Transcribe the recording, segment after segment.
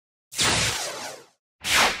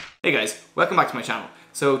Hey guys, welcome back to my channel.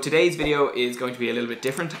 So today's video is going to be a little bit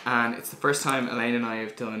different, and it's the first time Elaine and I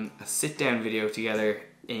have done a sit-down video together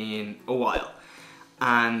in a while.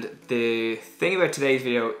 And the thing about today's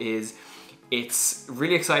video is it's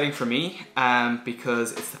really exciting for me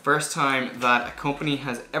because it's the first time that a company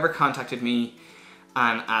has ever contacted me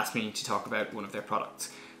and asked me to talk about one of their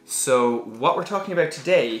products. So what we're talking about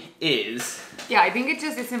today is... Yeah, I think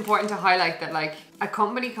it's important to highlight that like a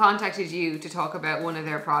company contacted you to talk about one of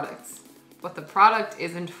their products, but the product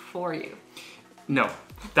isn't for you. No,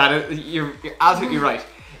 you're absolutely right.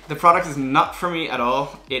 The product is not for me at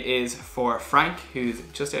all. It is for Frank, who's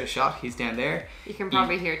just out of shot. He's down there. You can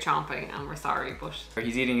probably hear chomping, and we're sorry, but...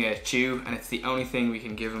 He's eating a chew, and it's the only thing we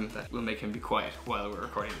can give him that will make him be quiet while we're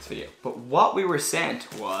recording this video. But what we were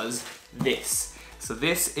sent was this. So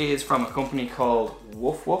this is from a company called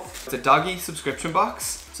WufWuf. It's a doggy subscription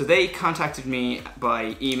box. So they contacted me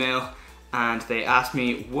by email and they asked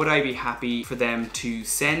me would I be happy for them to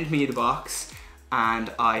send me the box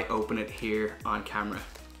and I open it here on camera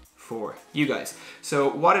for you guys. So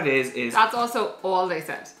what it is... That's also all they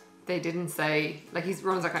said. They didn't say, like he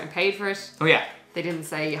runs are kind of paid for it. Oh yeah. They didn't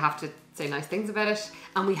say you have to say nice things about it.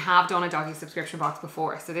 And we have done a doggy subscription box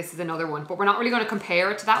before, so this is another one. But we're not really going to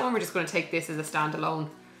compare it to that one. We're just going to take this as a standalone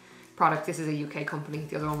product. This is a UK company.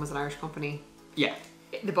 The other one was an Irish company. Yeah.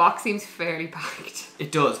 The box seems fairly packed.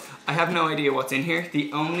 It does. I have no idea what's in here.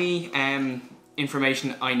 The only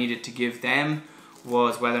information I needed to give them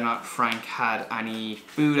was whether or not Frank had any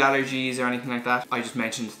food allergies or anything like that. I just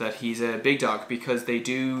mentioned that he's a big dog because they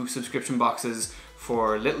do subscription boxes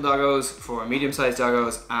for little doggos, for medium-sized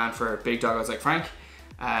doggos, and for big doggos like Frank.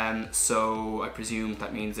 So I presume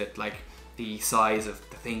that means that like the size of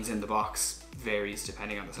the things in the box varies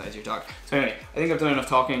depending on the size of your dog. So anyway, I think I've done enough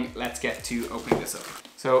talking. Let's get to opening this up.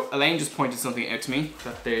 So Elaine just pointed something out to me,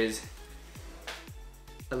 that there's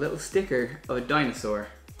a little sticker of a dinosaur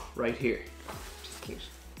right here. Which is cute.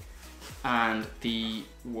 And the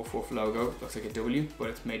WufWuf logo looks like a W, but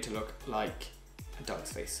it's made to look like a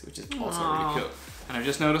dog's face, which is also really cool. And I've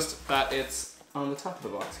just noticed that it's on the top of the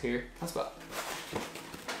box here as well.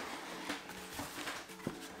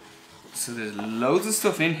 So there's loads of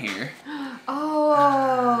stuff in here.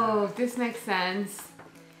 Oh, this makes sense.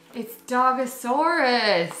 It's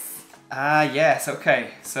Dogosaurus. Ah, yes,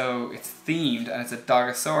 okay. So it's themed and it's a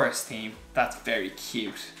Dogosaurus theme. That's very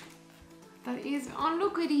cute. That is, oh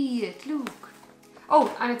look at it, look.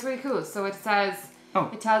 Oh, and it's really cool. So it says,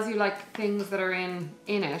 it tells you like things that are in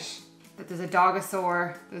it. That there's a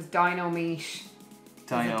Dogosaur, there's dino meat,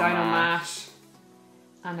 there's a dino mash,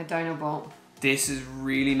 and a dino bone. This is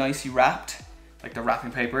really nicely wrapped. Like the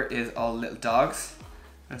wrapping paper is all little dogs.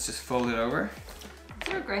 And it's just folded over. Is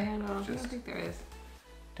there a greyhound on it? I don't think there is.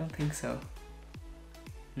 Don't think so.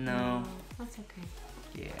 No. That's okay.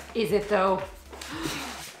 Yeah. Is it though?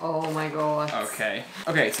 Oh my god. Okay.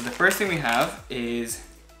 Okay, so the first thing we have is...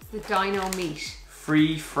 the dino meat.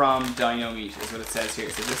 Free from dino meat is what it says here.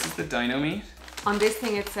 So this is the dino meat. On this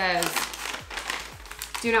thing it says,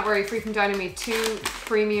 do not worry, free from dino meat, 2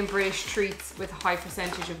 premium British treats with a high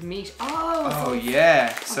percentage of meat. Oh, so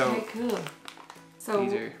yeah. So okay, cool. So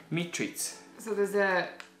these are meat treats. So there's a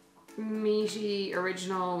meaty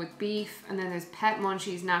original with beef, and then there's pet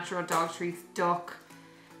munchies, natural dog treats, duck,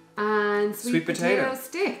 and sweet potato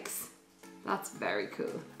sticks. That's very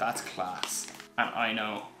cool. That's class. And I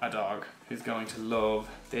know a dog who's going to love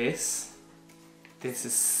this. This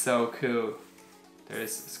is so cool. There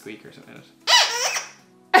is a squeak or something in it.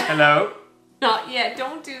 Hello? Not yet,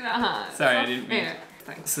 don't do that. Sorry, I didn't mean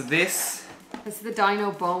it. So this is the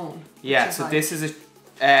dino bone. Yeah, so like, this is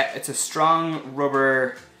it's a strong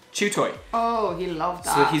rubber chew toy. Oh, he loved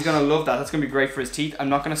that. So he's gonna love that. That's gonna be great for his teeth. I'm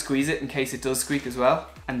not gonna squeeze it in case it does squeak as well.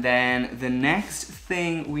 And then the next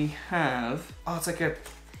thing we have, oh, it's like a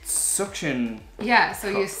suction. Yeah, so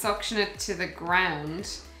you suction it to the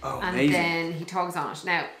ground, and then he tugs on it.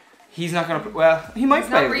 Now, he's not gonna. Well, he might.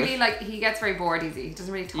 He's not really like, he gets very bored easy. He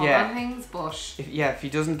doesn't really tug on things, but if he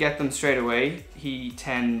doesn't get them straight away, he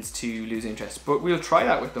tends to lose interest. But we'll try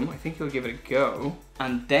that with them. I think he'll give it a go.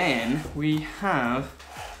 And then we have,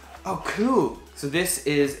 oh cool. So this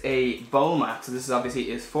is a bowl mat. So this is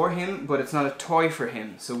obviously for him, but it's not a toy for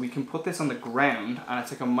him. So we can put this on the ground, and it's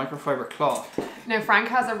like a microfiber cloth. Now Frank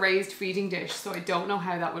has a raised feeding dish, so I don't know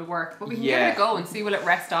how that would work, but we can give it a go and see will it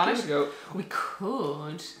rest on it. Give it a go. We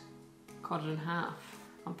could cut it in half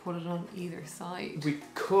and put it on either side. We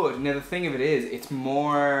could. Now the thing of it is, it's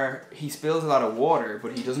more, he spills a lot of water,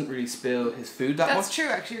 but he doesn't really spill his food that much. That's true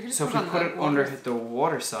actually. So if we put it under the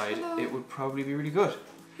water side, it would probably be really good.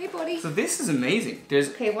 Hey, buddy. So this is amazing. There's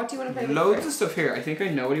okay, what do you want to play with loads first? of stuff here. I think I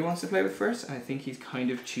know what he wants to play with first. I think he's kind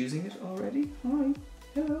of choosing it already. Hi.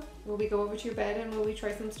 Hello. Will we go over to your bed and will we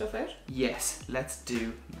try some stuff out? Yes, let's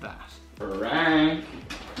do that. Frank.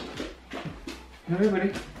 Come here, buddy.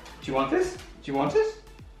 Do you want this? Do you want it?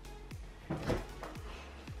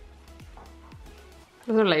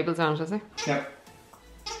 There's no labels on it, is there? No.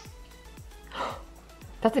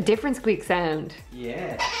 That's a different squeak sound.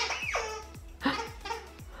 Yeah.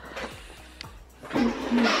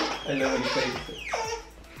 I love when he plays with it.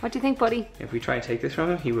 What do you think, buddy? If we try and take this from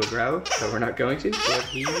him, he will growl, so we're not going to, but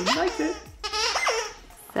he likes it.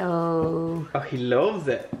 So... Oh, he loves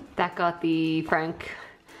it. that got the Frank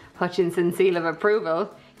Hutchinson seal of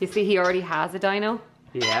approval. You see, he already has a dino.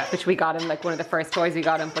 Yeah. Which we got him, like one of the first toys we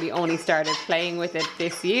got him, but he only started playing with it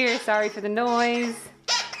this year. Sorry for the noise.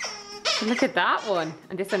 And look at that one.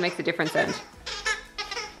 And this one makes a different sound.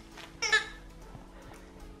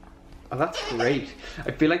 Oh, that's great.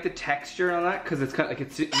 I feel like the texture on that, because it's kind of like,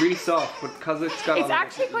 it's really soft, but because it's got It's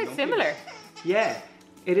actually quite similar. Yeah,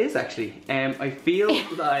 it is actually. I feel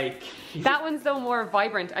like... That one's though more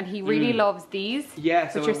vibrant, and he really loves these, yeah,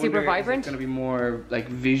 so which are super vibrant. It's going to be more like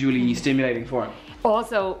visually stimulating for him.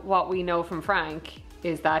 Also, what we know from Frank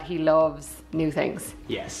is that he loves new things.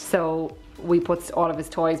 Yes. So we put all of his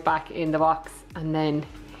toys back in the box, and then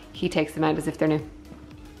he takes them out as if they're new.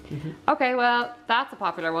 Okay, well, that's a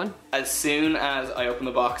popular one. As soon as I opened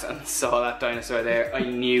the box and saw that dinosaur there, I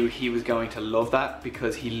knew he was going to love that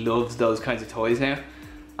because he loves those kinds of toys now.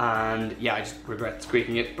 And yeah, I just regret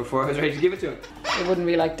squeaking it before I was ready to give it to him. It wouldn't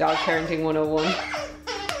be like dog parenting 101.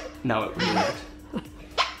 No, it really wouldn't.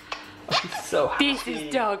 I'm so happy. This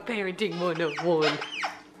is dog parenting 101. You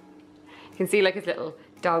can see like his little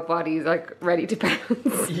dog body is like ready to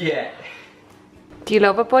pounce. Yeah. Do you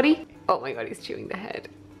love it, buddy? Oh my god, he's chewing the head.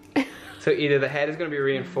 So either the head is going to be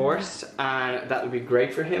reinforced and that would be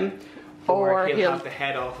great for him, or he'll have the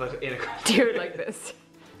head off it in a do it like this.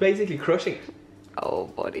 Basically crushing it. Oh,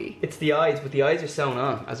 buddy. It's the eyes, but the eyes are sewn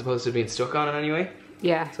on as opposed to being stuck on it anyway.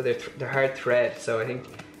 Yeah. So they're hard thread, so I think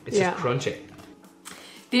it's just crunching.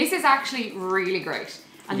 This is actually really great.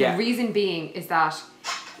 And the reason being is that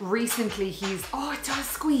recently he's... Oh, it does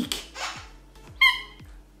squeak.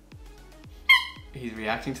 He's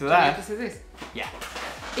reacting to that. This is this. Yeah.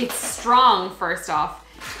 It's strong, first off.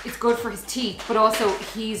 It's good for his teeth, but also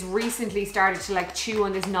he's recently started to like chew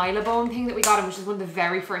on this nylabone thing that we got him, which is one of the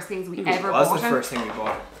very first things we ever bought him. It was the first thing we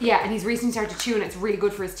bought. Yeah, and he's recently started to chew and it's really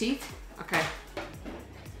good for his teeth. Okay.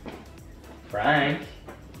 Frank.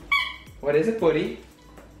 What is it, buddy?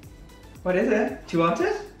 What is it? Do you want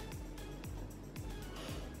it?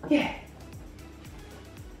 Yeah.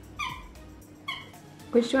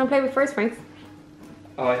 Which do you want to play with first, Frank?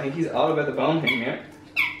 Oh, I think he's all about the bone thing here.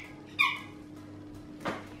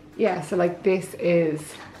 Yeah, so like this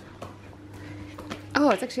is... Oh,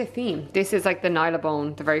 it's actually a theme. This is like the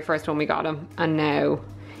nylabone, the very first one we got him. And now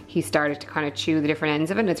he started to kind of chew the different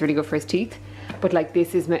ends of it and it's really good for his teeth. But like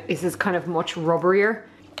this is kind of much rubberier.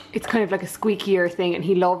 It's kind of like a squeakier thing and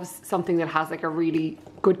he loves something that has like a really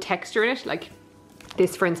good texture in it. Like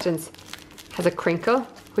this, for instance, has a crinkle,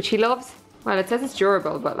 which he loves. Well, it says it's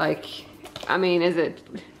durable, but like, I mean, is it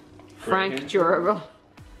Frank durable?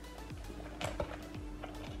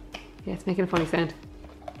 Yeah, it's making a funny sound.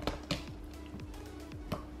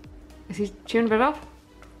 Is he chewing a bit off?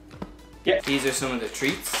 Yeah, these are some of the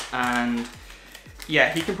treats, and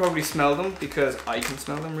yeah, he can probably smell them because I can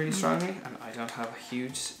smell them really strongly, and I don't have a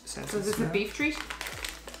huge sense So of is this smell. a beef treat?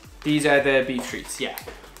 These are the beef treats, yeah.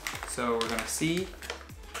 So we're gonna see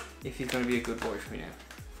if he's gonna be a good boy for me now.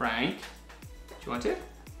 Frank, do you want it?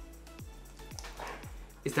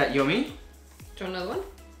 Is that yummy? Do you want another one?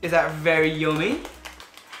 Is that very yummy?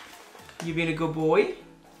 You being a good boy?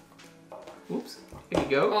 Oops, here you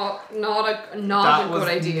go. Oh, not a good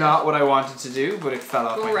idea. That was not what I wanted to do, but it fell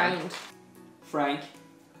off my hand. Go round. Frank.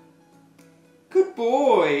 Good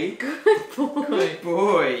boy. Good boy. Good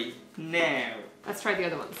boy. Now. Let's try the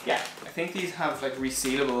other ones. Yeah, I think these have like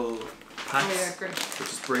resealable packs, Oh yeah, great. which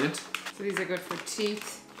is brilliant. So these are good for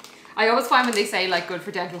teeth. I always find when they say like good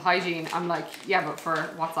for dental hygiene, I'm like, yeah, but for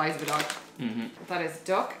what size of a dog? That is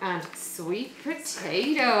duck and sweet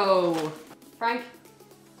potato. Frank.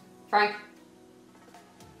 Frank.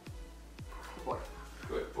 Good boy.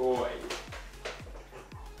 Good boy.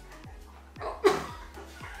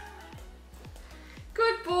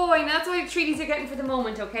 Good boy. Now that's all the treaties you're getting for the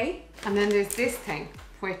moment, okay? And then there's this thing,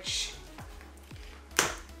 which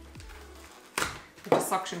with a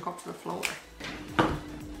suction cup to the floor.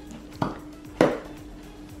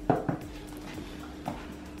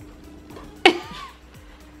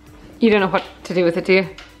 You don't know what to do with it, do you?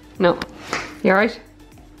 No. You alright?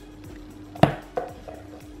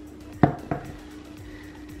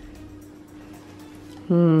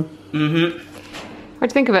 Mm-hmm. What'd you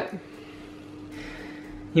think of it?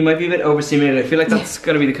 He might be a bit overstimulated. I feel like that's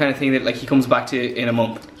gonna be the kind of thing that like he comes back to in a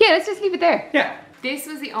month. Yeah, let's just leave it there. Yeah. This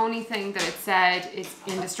was the only thing that it said is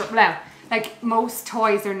indestructible. Now, like most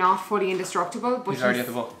toys are not fully indestructible, but he's already at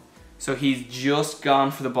the ball. So he's just gone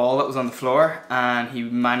for the ball that was on the floor and he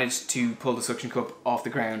managed to pull the suction cup off the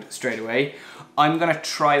ground straight away. I'm gonna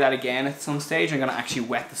try that again at some stage. I'm gonna actually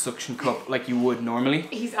wet the suction cup like you would normally.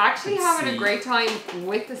 He's actually having a great time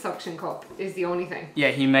with the suction cup is the only thing. Yeah,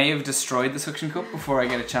 he may have destroyed the suction cup before I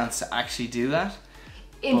get a chance to actually do that.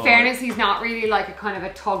 In fairness, he's not really like a kind of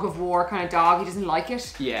a tug of war kind of dog. He doesn't like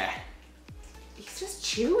it. Yeah. He's just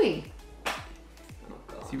chewing. Oh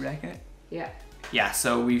God. Does he reckon it? Yeah. Yeah,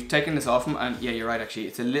 so we've taken this off him and yeah, you're right actually.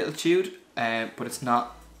 It's a little chewed, but it's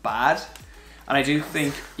not bad. And I do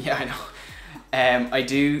think, yeah, I know. I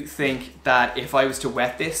do think that if I was to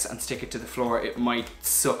wet this and stick it to the floor, it might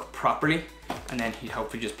suck properly and then he'd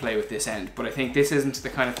hopefully just play with this end. But I think this isn't the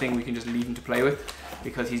kind of thing we can just leave him to play with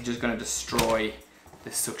because he's just gonna destroy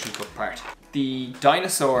this suction cup part. The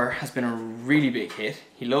dinosaur has been a really big hit.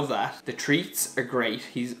 He loved that. The treats are great.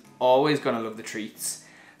 He's always gonna love the treats.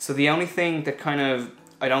 So the only thing that kind of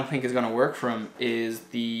I don't think is gonna work for him is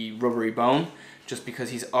the rubbery bone, just because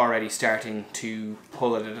he's already starting to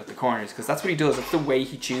pull at it at the corners, because that's what he does. That's the way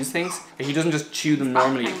he chews things. Like, he doesn't just chew them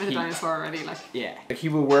normally. With the dinosaur already, like. Yeah. Like, he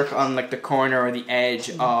will work on like the corner or the edge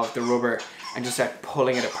of the rubber and just start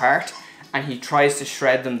pulling it apart. And he tries to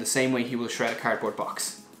shred them the same way he will shred a cardboard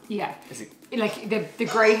box. Yeah. Like the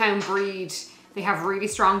greyhound breed, they have really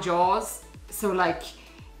strong jaws. So like,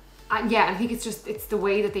 yeah, I think it's the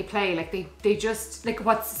way that they play. Like they just, like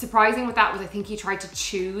what's surprising with that was I think he tried to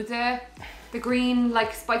chew the green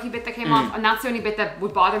like spiky bit that came off, and that's the only bit that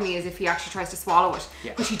would bother me is if he actually tries to swallow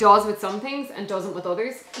it, which he does with some things and doesn't with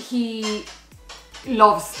others. He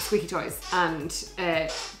loves squeaky toys and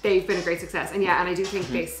they've been a great success, and I do think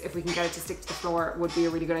this, if we can get it to stick to the floor, would be a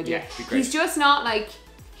really good idea. Yeah, it'd be great. He's just not like,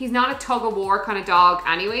 he's not a tug of war kind of dog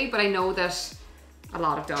anyway, but I know that a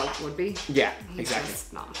lot of dogs would be. Yeah, He's exactly.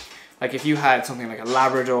 just not. Like if you had something like a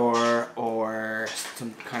Labrador or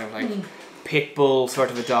some kind of like pit bull sort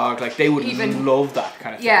of a dog, like they would love that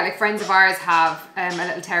kind of thing. Yeah, like friends of ours have a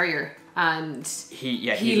little terrier and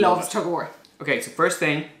he loves tug of war. Okay, so first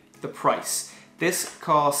thing, the price. This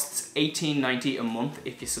costs $18.90 a month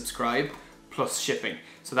if you subscribe, plus shipping.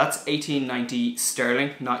 So that's $18.90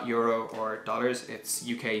 sterling, not euro or dollars, it's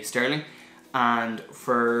UK sterling. And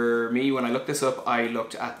for me, when I looked this up, I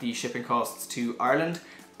looked at the shipping costs to Ireland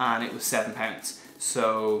and it was £7.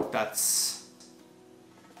 So that's...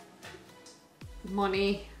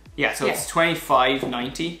 money. Yeah, so it's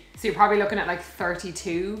 $25.90. So you're probably looking at like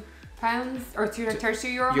 £32 or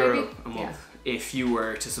 €32 maybe? A month. If you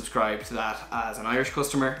were to subscribe to that as an Irish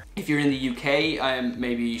customer. If you're in the UK,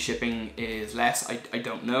 maybe shipping is less, I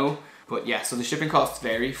don't know. But yeah, so the shipping costs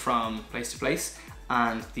vary from place to place,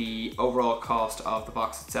 and the overall cost of the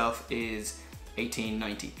box itself is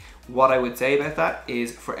 $18.90. What I would say about that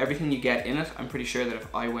is for everything you get in it, I'm pretty sure that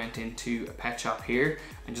if I went into a pet shop here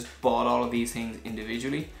and just bought all of these things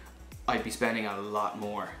individually, I'd be spending a lot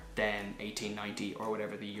more than $18.90 or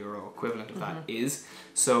whatever the euro equivalent of that is.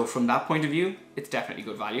 So from that point of view, it's definitely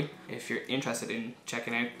good value. If you're interested in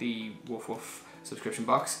checking out the WufWuf subscription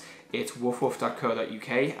box, it's wufwuf.co.uk,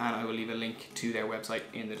 and I will leave a link to their website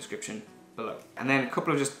in the description below. And then a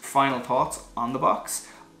couple of just final thoughts on the box.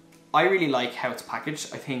 I really like how it's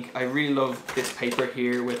packaged. I really love this paper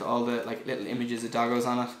here with all the like little images of doggos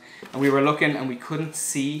on it. And we were looking and we couldn't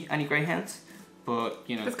see any greyhounds, but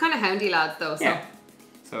you know. It's kind of houndy lads though, so. Yeah.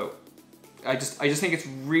 So I just think it's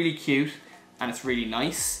really cute and it's really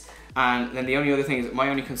nice. And then the only other thing is, my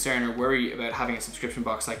only concern or worry about having a subscription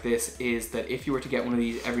box like this is that if you were to get one of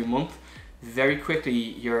these every month, very quickly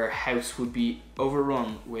your house would be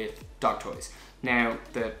overrun with dog toys. Now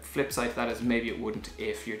the flip side to that is maybe it wouldn't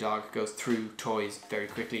if your dog goes through toys very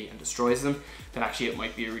quickly and destroys them. Then actually it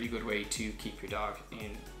might be a really good way to keep your dog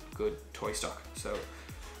in good toy stock. So,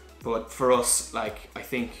 but for us, like, I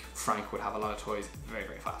think Frank would have a lot of toys very,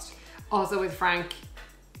 very fast. Also with Frank,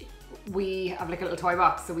 we have like a little toy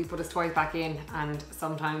box, so we put his toys back in, and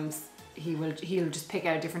sometimes he'll just pick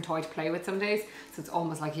out a different toy to play with some days, so it's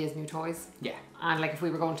almost like he has new toys. Yeah. And like if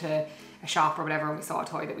we were going to a shop or whatever and we saw a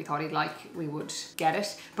toy that we thought he'd like, we would get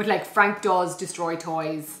it. But like Frank does destroy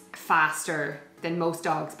toys faster than most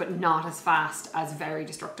dogs, but not as fast as very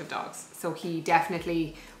destructive dogs. So he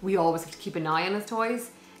definitely, we always have to keep an eye on his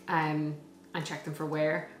toys and check them for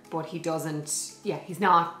wear, but he doesn't, he's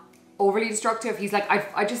not overly destructive. He's like,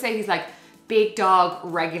 I just say he's like big dog,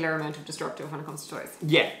 regular amount of destructive when it comes to toys.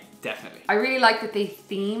 Yeah, definitely. I really like that they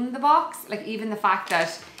theme the box. Like even the fact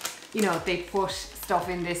that, you know, they put stuff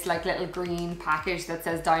in this like little green package that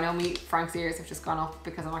says Dino Meat. Frank's ears have just gone up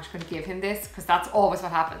because I'm actually going to give him this, because that's always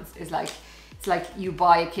what happens. Is like, it's like you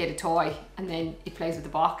buy a kid a toy and then it plays with the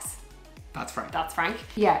box. That's Frank. That's Frank.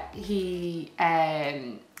 Yeah, he,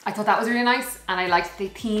 I thought that was really nice, and I liked that they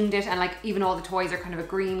themed it, and like even all the toys are kind of a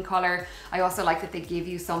green color. I also like that they give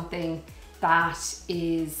you something that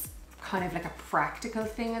is kind of like a practical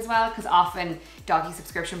thing as well, because often doggy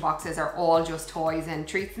subscription boxes are all just toys and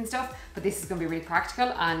treats and stuff, but this is going to be really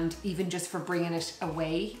practical, and even just for bringing it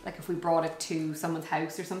away, like if we brought it to someone's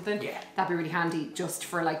house or something, yeah, that'd be really handy just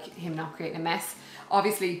for like him not creating a mess.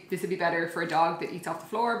 Obviously this would be better for a dog that eats off the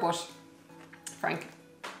floor, but Frank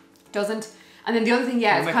doesn't. And then the other thing,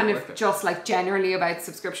 yeah, it's kind of just like generally about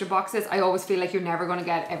subscription boxes. I always feel like you're never going to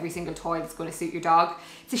get every single toy that's going to suit your dog.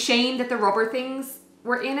 It's a shame that the rubber things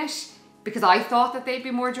were in it, because I thought that they'd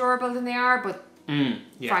be more durable than they are, but yeah.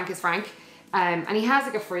 Frank is Frank. And he has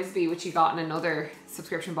like a frisbee, which he got in another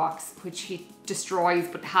subscription box, which he destroys,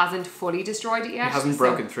 but hasn't fully destroyed it yet. He hasn't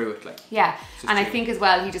broken through it, like. Yeah, and I think as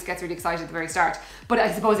well, he just gets really excited at the very start. But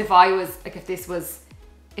I suppose if I was, like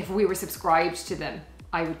if we were subscribed to them,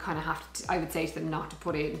 I would kind of have to, I would say to them not to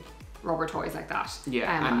put in rubber toys like that.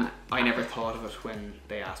 Yeah, and I never thought of it when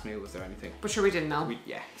they asked me, was there anything? But sure, we didn't know.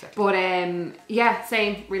 Yeah, exactly. But yeah,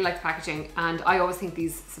 same, really like the packaging, and I always think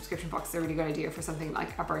these subscription boxes are a really good idea for something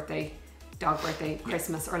like a birthday, dog birthday,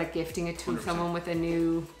 Christmas, or like gifting it to 100%. Someone with a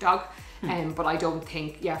new dog. But I don't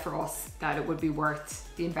think, yeah, for us, that it would be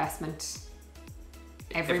worth the investment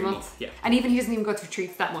every month. Yeah. And even he doesn't even go through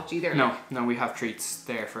treats that much either. No, no, we have treats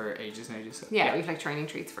there for ages and ages. So, yeah, we've like training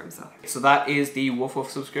treats for him. So that is the WufWuf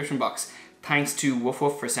subscription box. Thanks to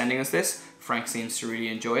WufWuf for sending us this. Frank seems to really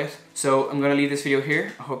enjoy it. So I'm going to leave this video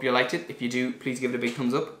here. I hope you liked it. If you do, please give it a big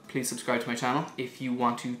thumbs up. Please subscribe to my channel. If you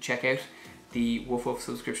want to check out the WufWuf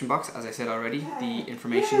subscription box, as I said already, the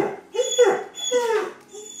information...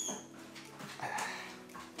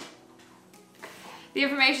 The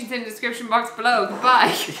information's in the description box below.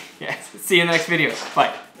 Goodbye. Yes. See you in the next video.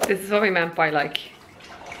 Bye. This is what we meant by like,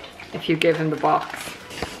 if you give him the box.